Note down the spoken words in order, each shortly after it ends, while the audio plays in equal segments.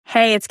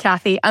Hey, it's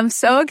Kathy. I'm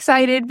so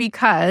excited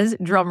because,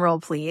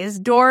 drumroll please,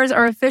 doors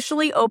are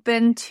officially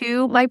open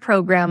to my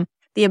program,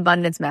 The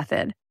Abundance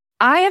Method.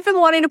 I have been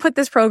wanting to put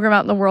this program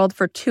out in the world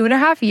for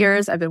 2.5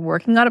 years. I've been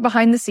working on it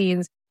behind the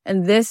scenes,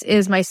 and this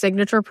is my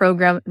signature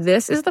program.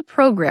 This is the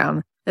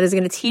program that is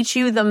going to teach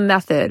you the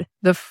method,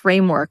 the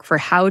framework for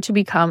how to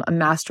become a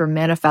master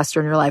manifestor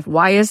in your life.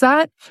 Why is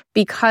that?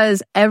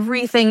 Because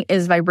everything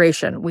is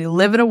vibration. We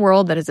live in a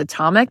world that is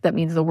atomic. That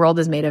means the world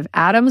is made of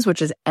atoms,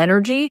 which is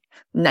energy.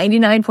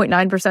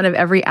 99.9% of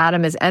every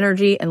atom is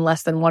energy and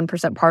less than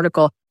 1%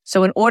 particle.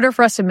 So in order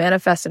for us to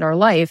manifest in our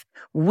life,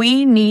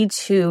 we need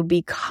to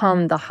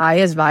become the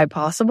highest vibe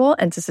possible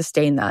and to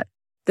sustain that.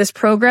 This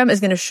program is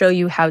going to show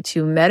you how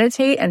to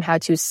meditate and how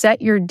to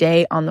set your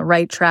day on the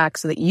right track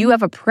so that you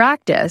have a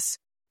practice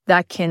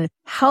that can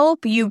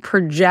help you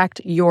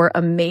project your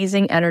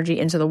amazing energy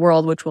into the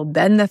world, which will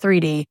bend the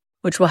 3D,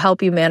 which will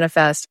help you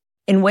manifest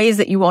in ways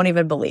that you won't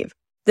even believe.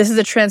 This is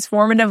a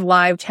transformative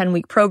live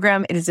 10-week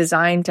program. It is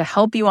designed to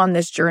help you on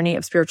this journey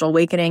of spiritual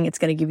awakening. It's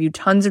going to give you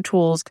tons of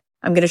tools.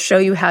 I'm going to show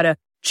you how to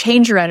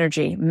change your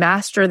energy,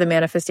 master the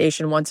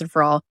manifestation once and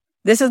for all.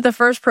 This is the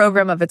first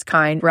program of its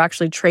kind. We're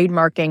actually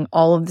trademarking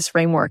all of this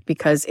framework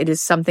because it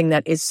is something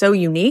that is so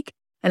unique,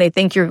 and I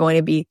think you're going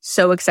to be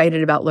so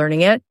excited about learning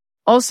it.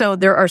 Also,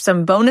 there are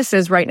some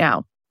bonuses right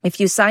now.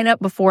 If you sign up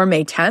before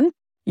May 10th,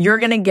 you're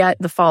going to get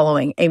the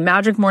following: a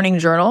magic morning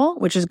journal,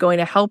 which is going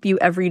to help you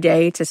every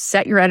day to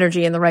set your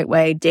energy in the right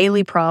way,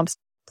 daily prompts.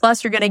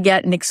 Plus, you're going to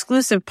get an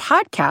exclusive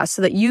podcast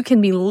so that you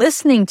can be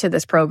listening to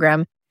this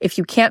program. If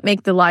you can't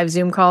make the live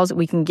Zoom calls,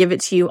 we can give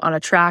it to you on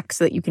a track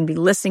so that you can be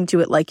listening to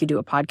it like you do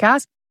a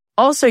podcast.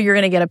 Also, you're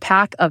going to get a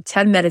pack of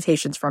 10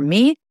 meditations from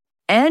me,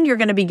 and you're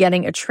going to be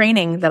getting a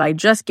training that I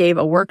just gave,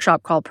 a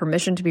workshop called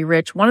Permission to be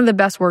Rich, one of the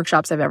best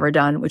workshops I've ever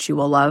done, which you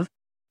will love.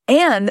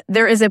 And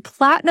there is a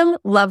platinum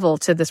level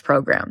to this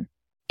program.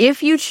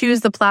 If you choose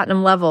the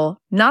platinum level,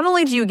 not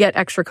only do you get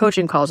extra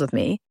coaching calls with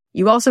me,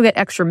 you also get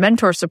extra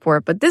mentor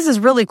support, but this is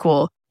really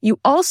cool. You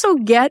also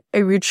get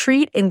a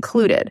retreat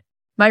included.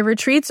 My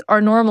retreats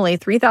are normally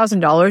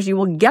 $3,000. You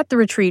will get the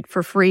retreat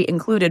for free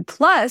included.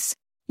 Plus,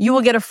 you will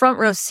get a front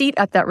row seat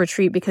at that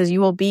retreat because you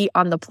will be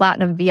on the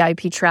platinum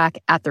VIP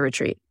track at the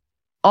retreat.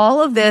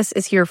 All of this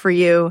is here for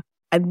you.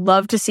 I'd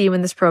love to see you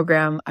in this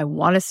program. I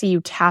want to see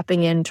you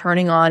tapping in,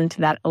 turning on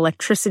to that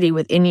electricity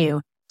within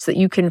you so that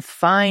you can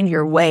find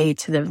your way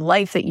to the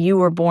life that you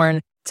were born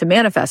to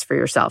manifest for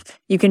yourself.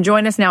 You can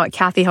join us now at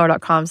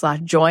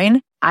kathyheller.com/join.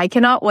 I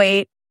cannot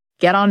wait.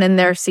 Get on in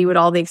there, see what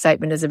all the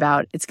excitement is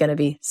about. It's going to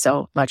be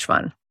so much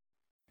fun.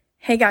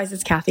 Hey guys,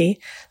 it's Kathy.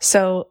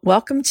 So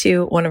welcome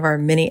to one of our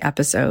mini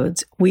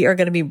episodes. We are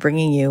going to be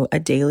bringing you a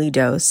daily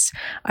dose.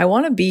 I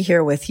want to be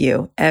here with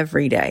you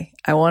every day.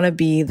 I want to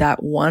be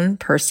that one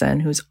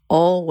person who's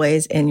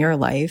always in your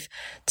life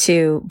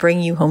to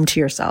bring you home to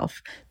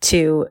yourself,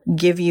 to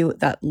give you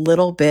that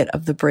little bit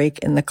of the break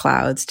in the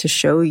clouds, to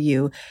show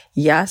you,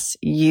 yes,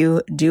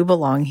 you do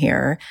belong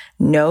here.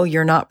 No,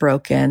 you're not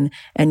broken.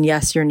 And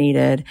yes, you're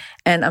needed.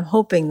 And I'm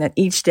hoping that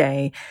each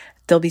day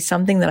there'll be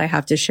something that I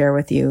have to share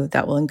with you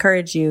that will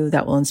encourage you,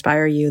 that will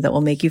inspire you, that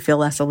will make you feel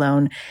less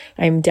alone.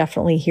 I'm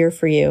definitely here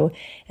for you.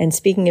 And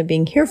speaking of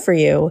being here for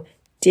you,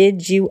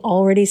 did you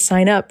already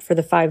sign up for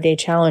the 5-day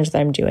challenge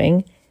that I'm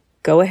doing?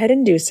 Go ahead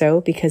and do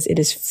so because it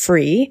is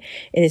free.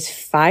 It is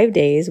 5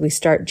 days. We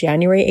start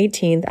January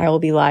 18th. I will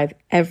be live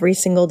every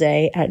single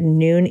day at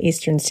noon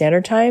Eastern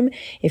Standard Time.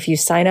 If you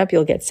sign up,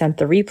 you'll get sent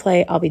the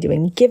replay. I'll be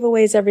doing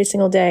giveaways every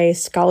single day.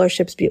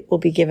 Scholarships will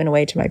be given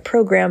away to my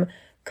program.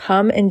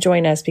 Come and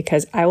join us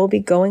because I will be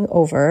going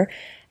over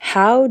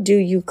how do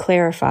you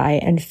clarify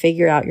and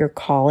figure out your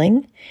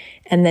calling,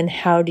 and then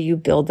how do you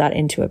build that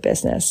into a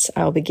business.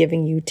 I will be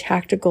giving you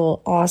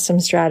tactical, awesome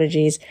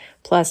strategies,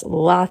 plus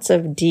lots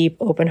of deep,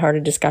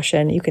 open-hearted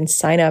discussion. You can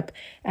sign up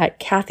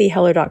at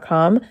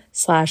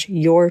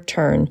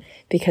kathyheller.com/yourturn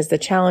because the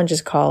challenge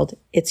is called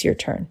It's Your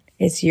Turn.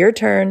 It's your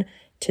turn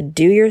to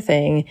do your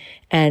thing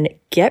and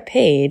get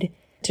paid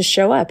to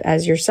show up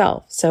as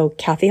yourself. So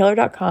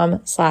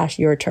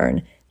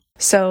kathyheller.com/yourturn.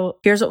 So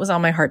here's what was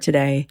on my heart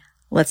today.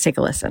 Let's take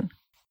a listen.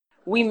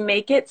 We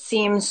make it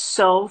seem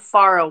so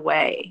far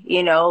away,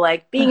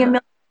 like being a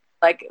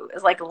millionaire,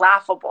 is like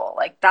laughable.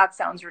 Like that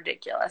sounds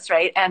ridiculous,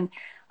 right? And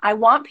I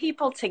want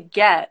people to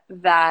get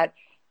that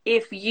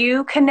if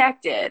you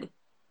connected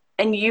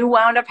and you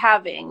wound up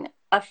having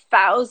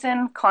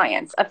 1,000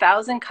 clients,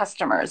 1,000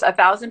 customers,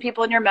 1,000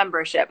 people in your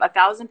membership,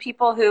 1,000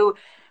 people who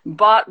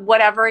bought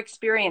whatever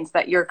experience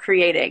that you're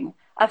creating,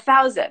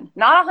 1,000,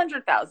 not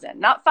 100,000,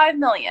 not 5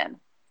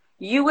 million,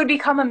 you would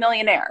become a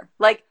millionaire.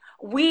 Like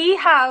we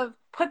have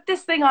put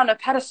this thing on a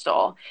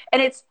pedestal and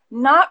it's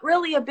not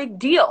really a big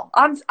deal.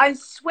 I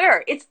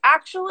swear it's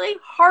actually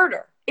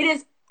harder. It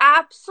is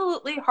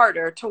absolutely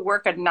harder to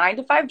work a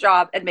 9-to-5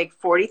 job and make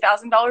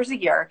 $40,000 a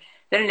year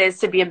than it is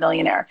to be a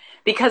millionaire.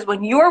 Because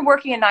when you are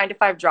working a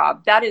 9-to-5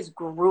 job, that is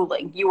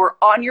grueling. You are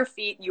on your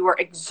feet. You are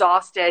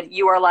exhausted.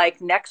 You are like,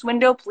 next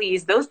window,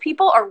 please. Those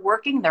people are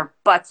working their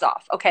butts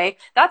off. Okay.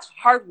 That's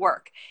hard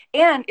work.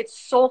 And it's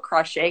soul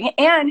crushing.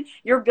 And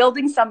you're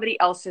building somebody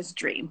else's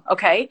dream.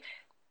 Okay.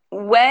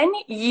 When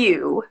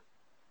you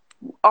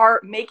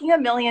are making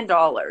 $1 million,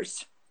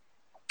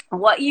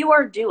 what you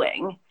are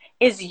doing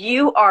is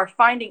you are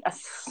finding a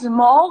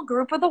small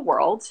group of the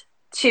world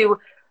to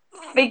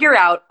figure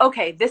out,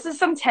 okay, this is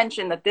some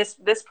tension that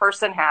this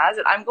person has,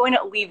 and I'm going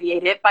to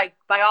alleviate it by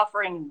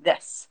offering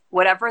this,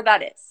 whatever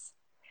that is.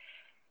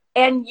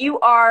 And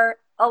you are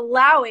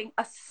allowing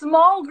a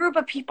small group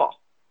of people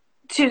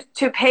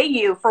to pay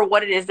you for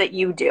what it is that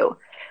you do.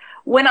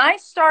 When I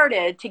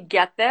started to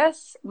get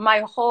this,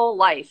 my whole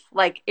life,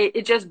 like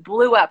it just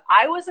blew up.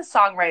 I was a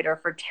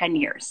songwriter for 10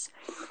 years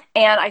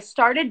and I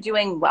started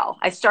doing well.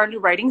 I started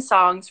writing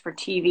songs for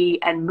TV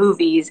and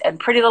movies and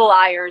Pretty Little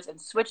Liars and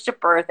Switched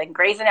at Birth and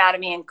Grey's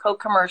Anatomy and Coke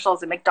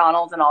commercials and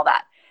McDonald's and all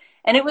that.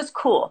 And it was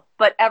cool.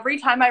 But every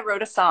time I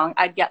wrote a song,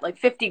 I'd get like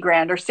 50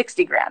 grand or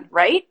 60 grand,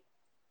 right?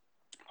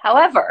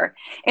 However,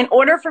 in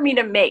order for me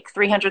to make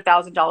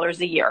 $300,000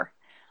 a year,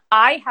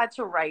 I had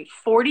to write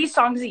 40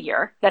 songs a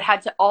year that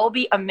had to all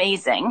be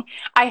amazing.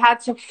 I had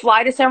to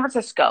fly to San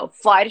Francisco,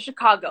 fly to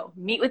Chicago,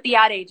 meet with the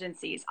ad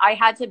agencies. I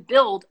had to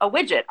build a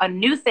widget, a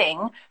new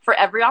thing for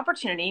every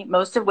opportunity,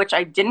 most of which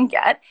I didn't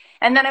get.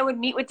 And then I would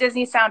meet with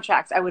Disney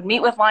soundtracks. I would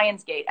meet with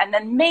Lionsgate. And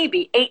then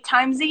maybe 8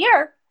 times a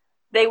year,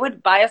 they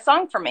would buy a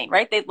song from me,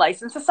 right? They'd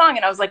license a song.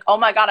 And I was like, oh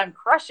my God, I'm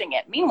crushing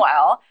it.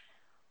 Meanwhile,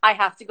 I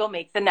have to go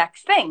make the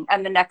next thing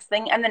and the next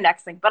thing and the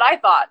next thing. But I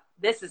thought,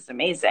 this is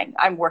amazing.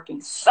 I'm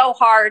working so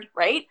hard,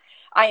 right?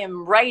 I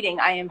am writing.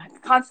 I am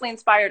constantly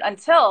inspired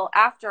until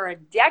after a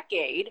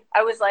decade,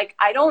 I was like,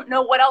 I don't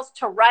know what else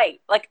to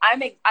write. Like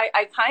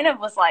I kind of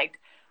was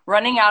like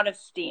running out of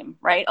steam,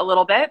 right? A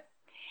little bit.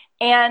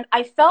 And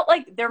I felt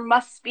like there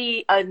must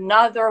be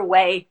another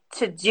way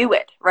to do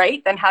it,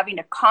 right? Than having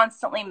to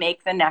constantly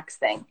make the next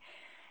thing.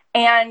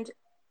 And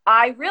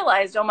I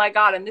realized, oh my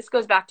God, and this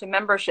goes back to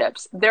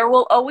memberships, there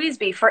will always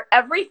be, for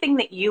everything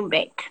that you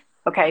make,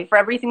 okay, for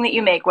everything that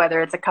you make,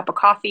 whether it's a cup of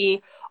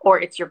coffee or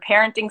it's your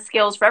parenting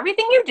skills, for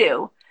everything you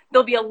do,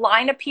 there'll be a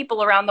line of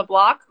people around the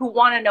block who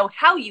want to know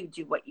how you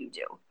do what you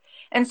do.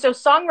 And so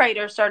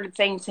songwriters started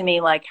saying to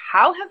me, like,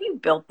 how have you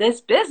built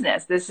this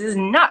business? This is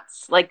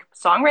nuts. Like,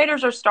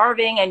 songwriters are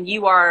starving and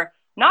you are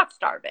not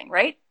starving,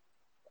 right?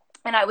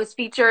 And I was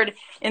featured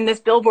in this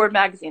Billboard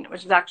magazine,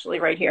 which is actually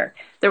right here.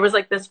 There was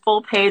like this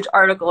full page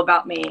article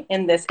about me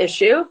in this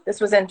issue.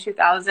 This was in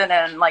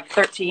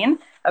 2013.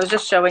 I was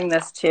just showing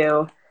this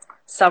to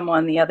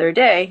someone the other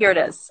day. Here it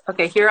is.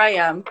 Okay, here I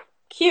am.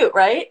 Cute,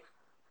 right?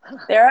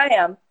 There I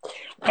am.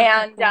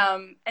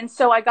 And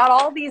so I got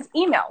all these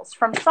emails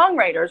from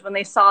songwriters when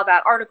they saw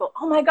that article.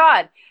 Oh my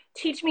God,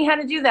 teach me how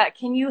to do that.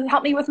 Can you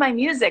help me with my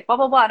music? Blah,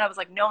 blah, blah. And I was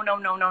like, no,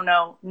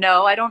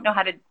 I don't know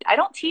how to, I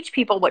don't teach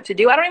people what to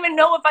do. I don't even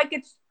know if I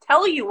could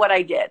tell you what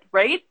I did,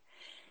 right?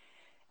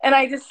 And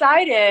I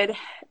decided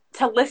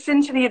to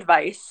listen to the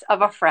advice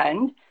of a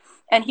friend.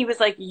 And he was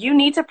like, you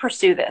need to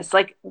pursue this.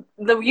 Like,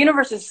 the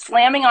universe is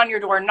slamming on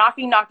your door,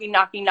 knocking.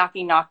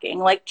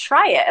 Like,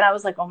 try it. And I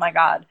was like, oh my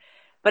God,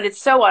 but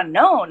it's so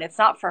unknown. It's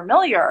not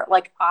familiar.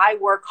 Like, I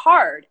work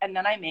hard and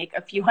then I make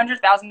a few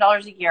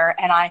 $100,000 a year.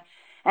 And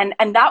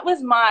that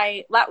was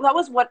that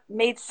was what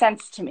made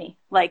sense to me.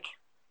 Like,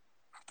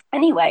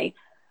 anyway,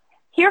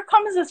 here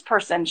comes this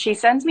person. She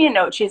sends me a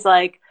note. She's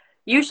like,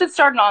 you should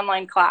start an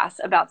online class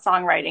about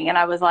songwriting. And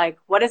I was like,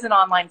 what is an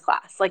online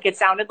class? Like, it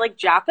sounded like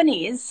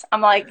Japanese.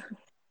 I'm like,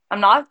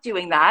 I'm not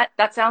doing that.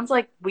 That sounds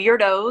like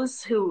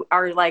weirdos who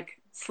are like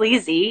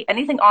sleazy.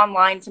 Anything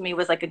online to me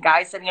was like a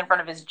guy sitting in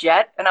front of his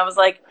jet. And I was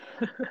like,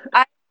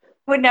 I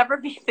would never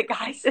be the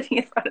guy sitting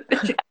in front of the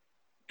jet.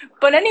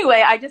 But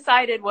anyway, I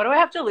decided, what do I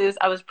have to lose?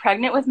 I was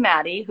pregnant with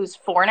Maddie, who's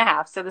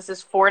 4.5. So this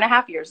is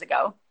 4.5 years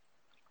ago.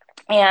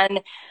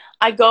 And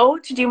I go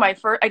to do I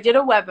did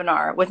a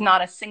webinar with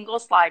not a single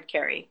slide,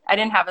 Carrie. I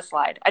didn't have a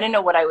slide. I didn't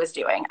know what I was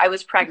doing. I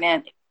was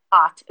pregnant,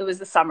 hot. It was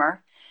the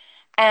summer.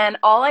 And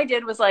all I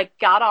did was like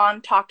got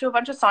on, talked to a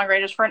bunch of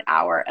songwriters for an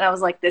hour. And I was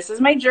like, this is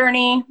my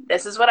journey.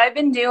 This is what I've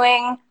been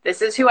doing.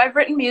 This is who I've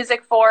written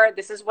music for.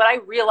 This is what I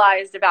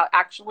realized about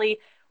actually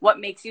what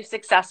makes you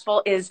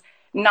successful is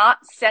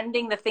not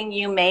sending the thing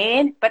you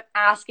made, but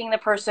asking the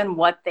person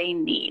what they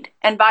need.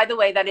 And by the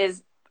way, that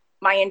is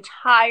my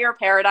entire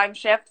paradigm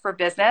shift for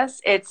business.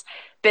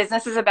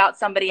 Business is about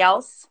somebody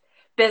else.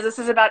 Business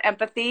is about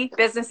empathy.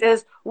 Business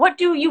is, what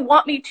do you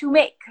want me to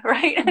make?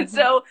 Right. Mm-hmm. And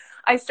so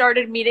I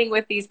started meeting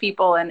with these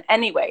people. And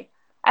anyway,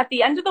 at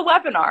the end of the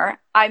webinar,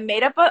 I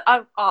made up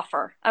an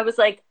offer. I was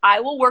like, I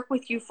will work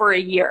with you for a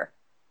year.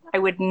 I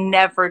would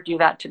never do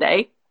that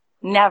today.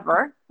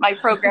 Never. My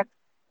program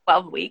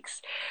 12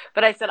 weeks.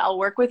 But I said, I'll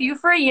work with you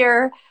for a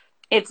year.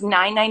 It's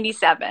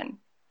 $997.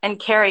 And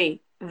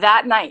Carrie,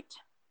 that night,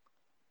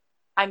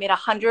 I made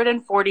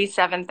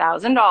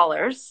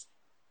 $147,000.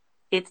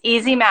 It's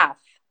easy math.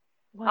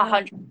 Wow.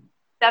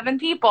 107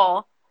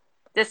 people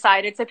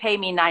decided to pay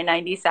me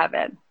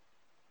 $997.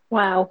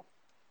 Wow.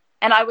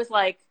 And I was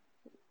like,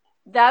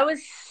 that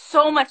was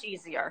so much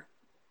easier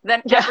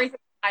than everything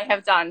I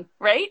have done,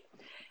 right?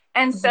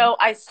 And so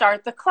I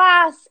start the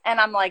class and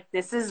I'm like,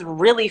 this is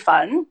really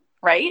fun,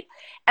 right?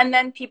 And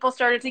then people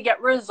started to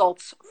get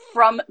results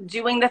from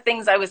doing the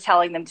things I was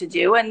telling them to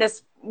do. And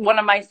this one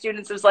of my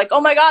students was like, oh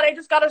my God, I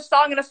just got a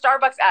song in a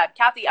Starbucks ad.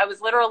 Kathy, I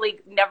was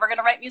literally never going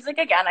to write music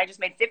again. I just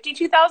made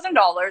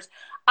 $52,000.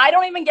 I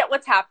don't even get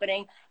what's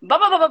happening. Blah,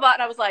 blah, blah, blah, blah.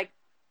 And I was like,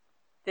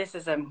 this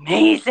is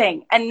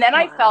amazing. And then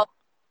I felt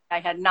I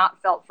had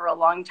not felt for a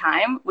long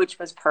time, which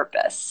was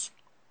purpose.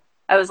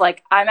 I was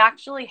like, I'm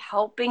actually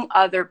helping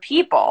other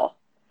people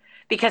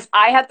because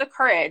I had the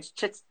courage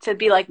to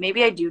be like,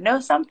 maybe I do know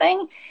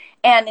something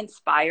and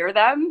inspire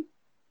them.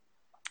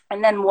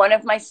 And then one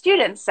of my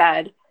students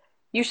said,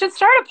 you should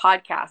start a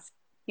podcast.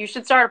 You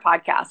should start a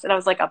podcast. And I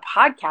was like, a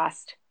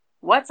podcast?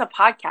 What's a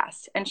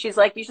podcast? And she's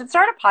like, you should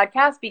start a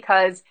podcast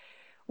because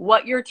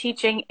what you're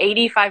teaching,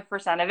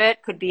 85% of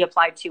it could be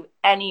applied to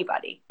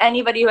anybody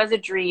who has a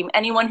dream,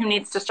 anyone who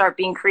needs to start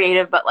being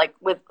creative, but like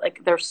with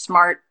like their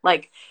smart,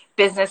 like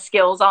business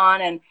skills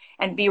on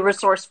and be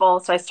resourceful.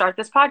 So I start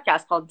this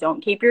podcast called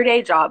Don't Keep Your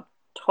Day Job,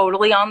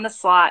 totally on the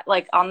slide,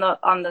 like on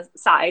the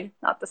side,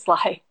 not the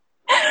slide,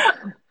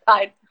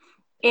 side.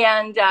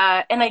 And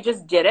I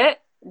just did it.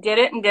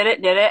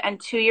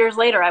 And 2 years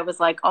later, I was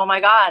like, oh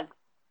my God,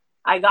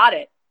 I got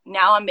it.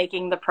 Now I'm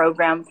making the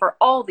program for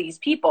all these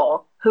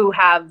people who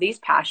have these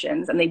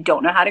passions and they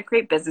don't know how to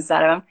create business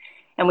out of them.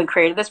 And we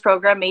created this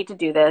program made to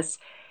do this.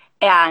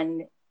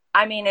 And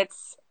I mean,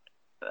 it's,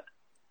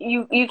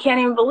 you can't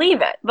even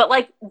believe it, but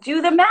like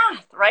do the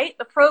math, right?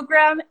 The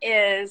program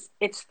it's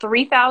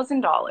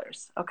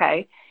 $3,000.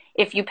 Okay.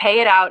 If you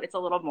pay it out, it's a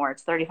little more,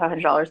 it's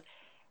 $3,500.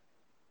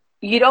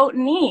 You don't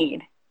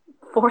need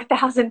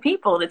 4,000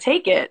 people to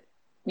take it.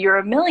 You're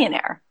a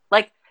millionaire.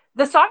 Like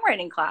the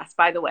songwriting class,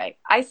 by the way,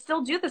 I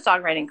still do the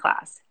songwriting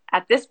class.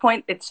 At this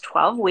point, it's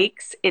 12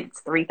 weeks.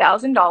 It's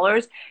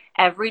 $3,000.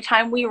 Every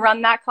time we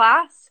run that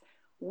class,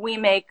 we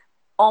make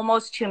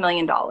almost $2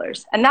 million.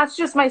 And that's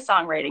just my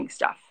songwriting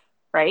stuff,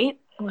 right?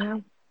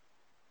 Wow.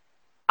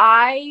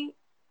 I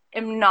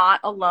am not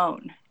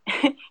alone.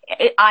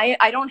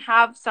 I don't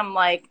have some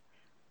like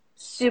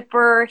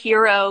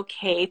superhero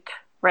cape,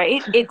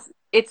 right?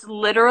 It's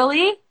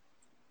literally,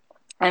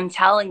 I'm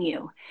telling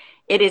you,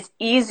 it is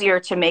easier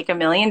to make $1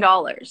 million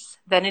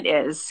than it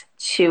is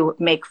to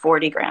make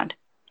 40 grand.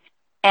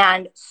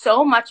 And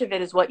so much of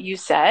it is what you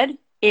said.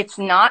 It's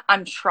not,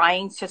 I'm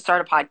trying to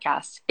start a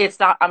podcast. It's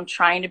not, I'm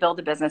trying to build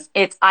a business.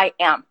 It's, I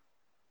am.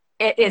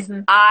 It is,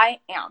 I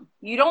am.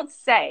 You don't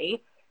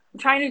say, I'm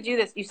trying to do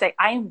this. You say,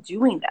 I am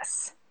doing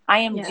this. I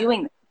am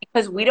doing this.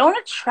 Because we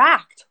don't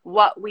attract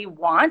what we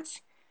want.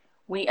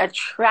 We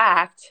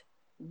attract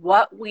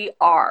what we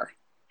are.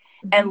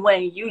 And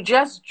when you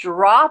just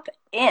drop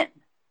in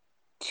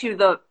to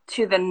the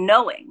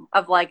knowing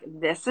of like,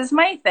 this is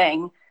my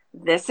thing,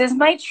 this is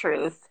my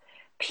truth,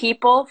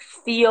 people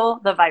feel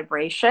the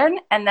vibration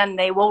and then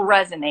they will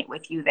resonate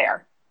with you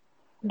there.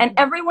 And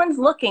everyone's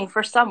looking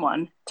for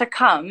someone to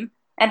come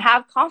and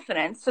have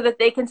confidence so that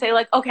they can say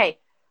like, okay,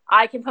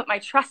 I can put my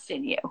trust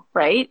in you,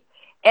 right?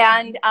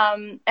 And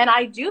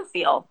I do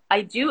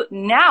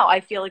now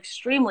I feel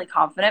extremely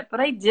confident, but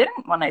I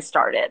didn't when I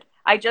started.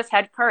 I just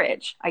had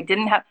courage.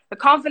 The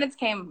confidence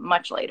came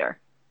much later.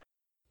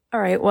 All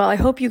right. Well, I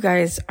hope you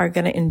guys are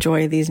going to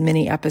enjoy these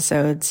mini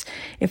episodes.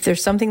 If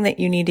there's something that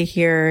you need to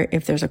hear,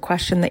 if there's a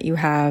question that you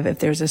have, if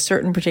there's a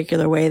certain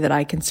particular way that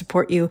I can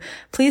support you,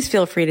 please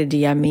feel free to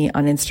DM me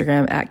on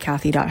Instagram at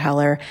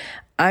Kathy.Heller.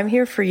 I'm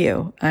here for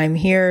you. I'm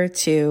here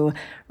to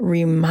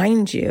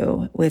remind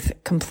you with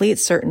complete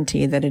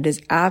certainty that it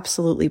is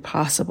absolutely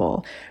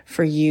possible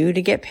for you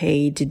to get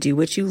paid to do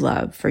what you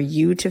love, for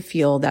you to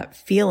feel that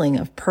feeling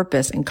of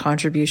purpose and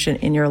contribution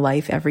in your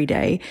life every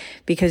day,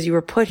 because you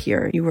were put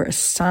here. You were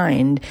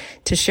assigned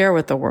to share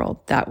with the world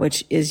that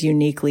which is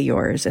uniquely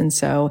yours. And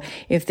so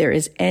if there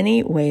is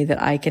any way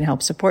that I can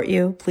help support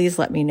you, please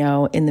let me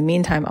know. In the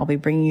meantime, I'll be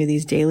bringing you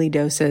these daily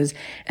doses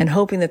and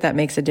hoping that that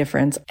makes a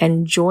difference.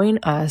 And join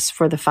us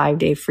for the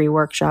 5-day free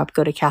workshop.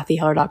 Go to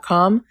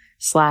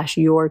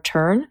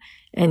kathyheller.com/yourturn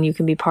and you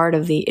can be part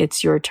of the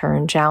It's Your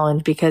Turn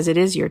challenge, because it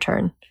is your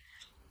turn.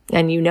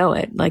 And you know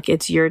it, like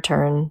it's your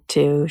turn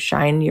to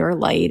shine your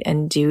light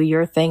and do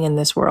your thing in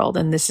this world.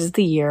 And this is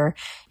the year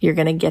you're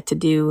going to get to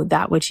do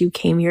that which you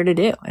came here to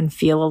do and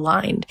feel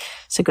aligned.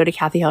 So go to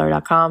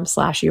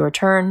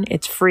kathyheller.com/yourturn.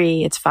 It's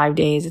free. It's 5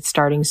 days. It's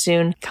starting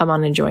soon. Come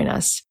on and join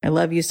us. I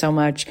love you so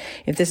much.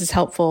 If this is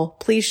helpful,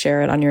 please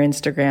share it on your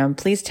Instagram.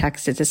 Please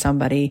text it to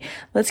somebody.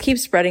 Let's keep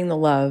spreading the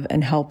love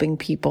and helping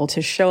people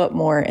to show up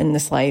more in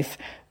this life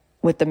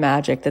with the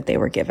magic that they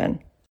were given.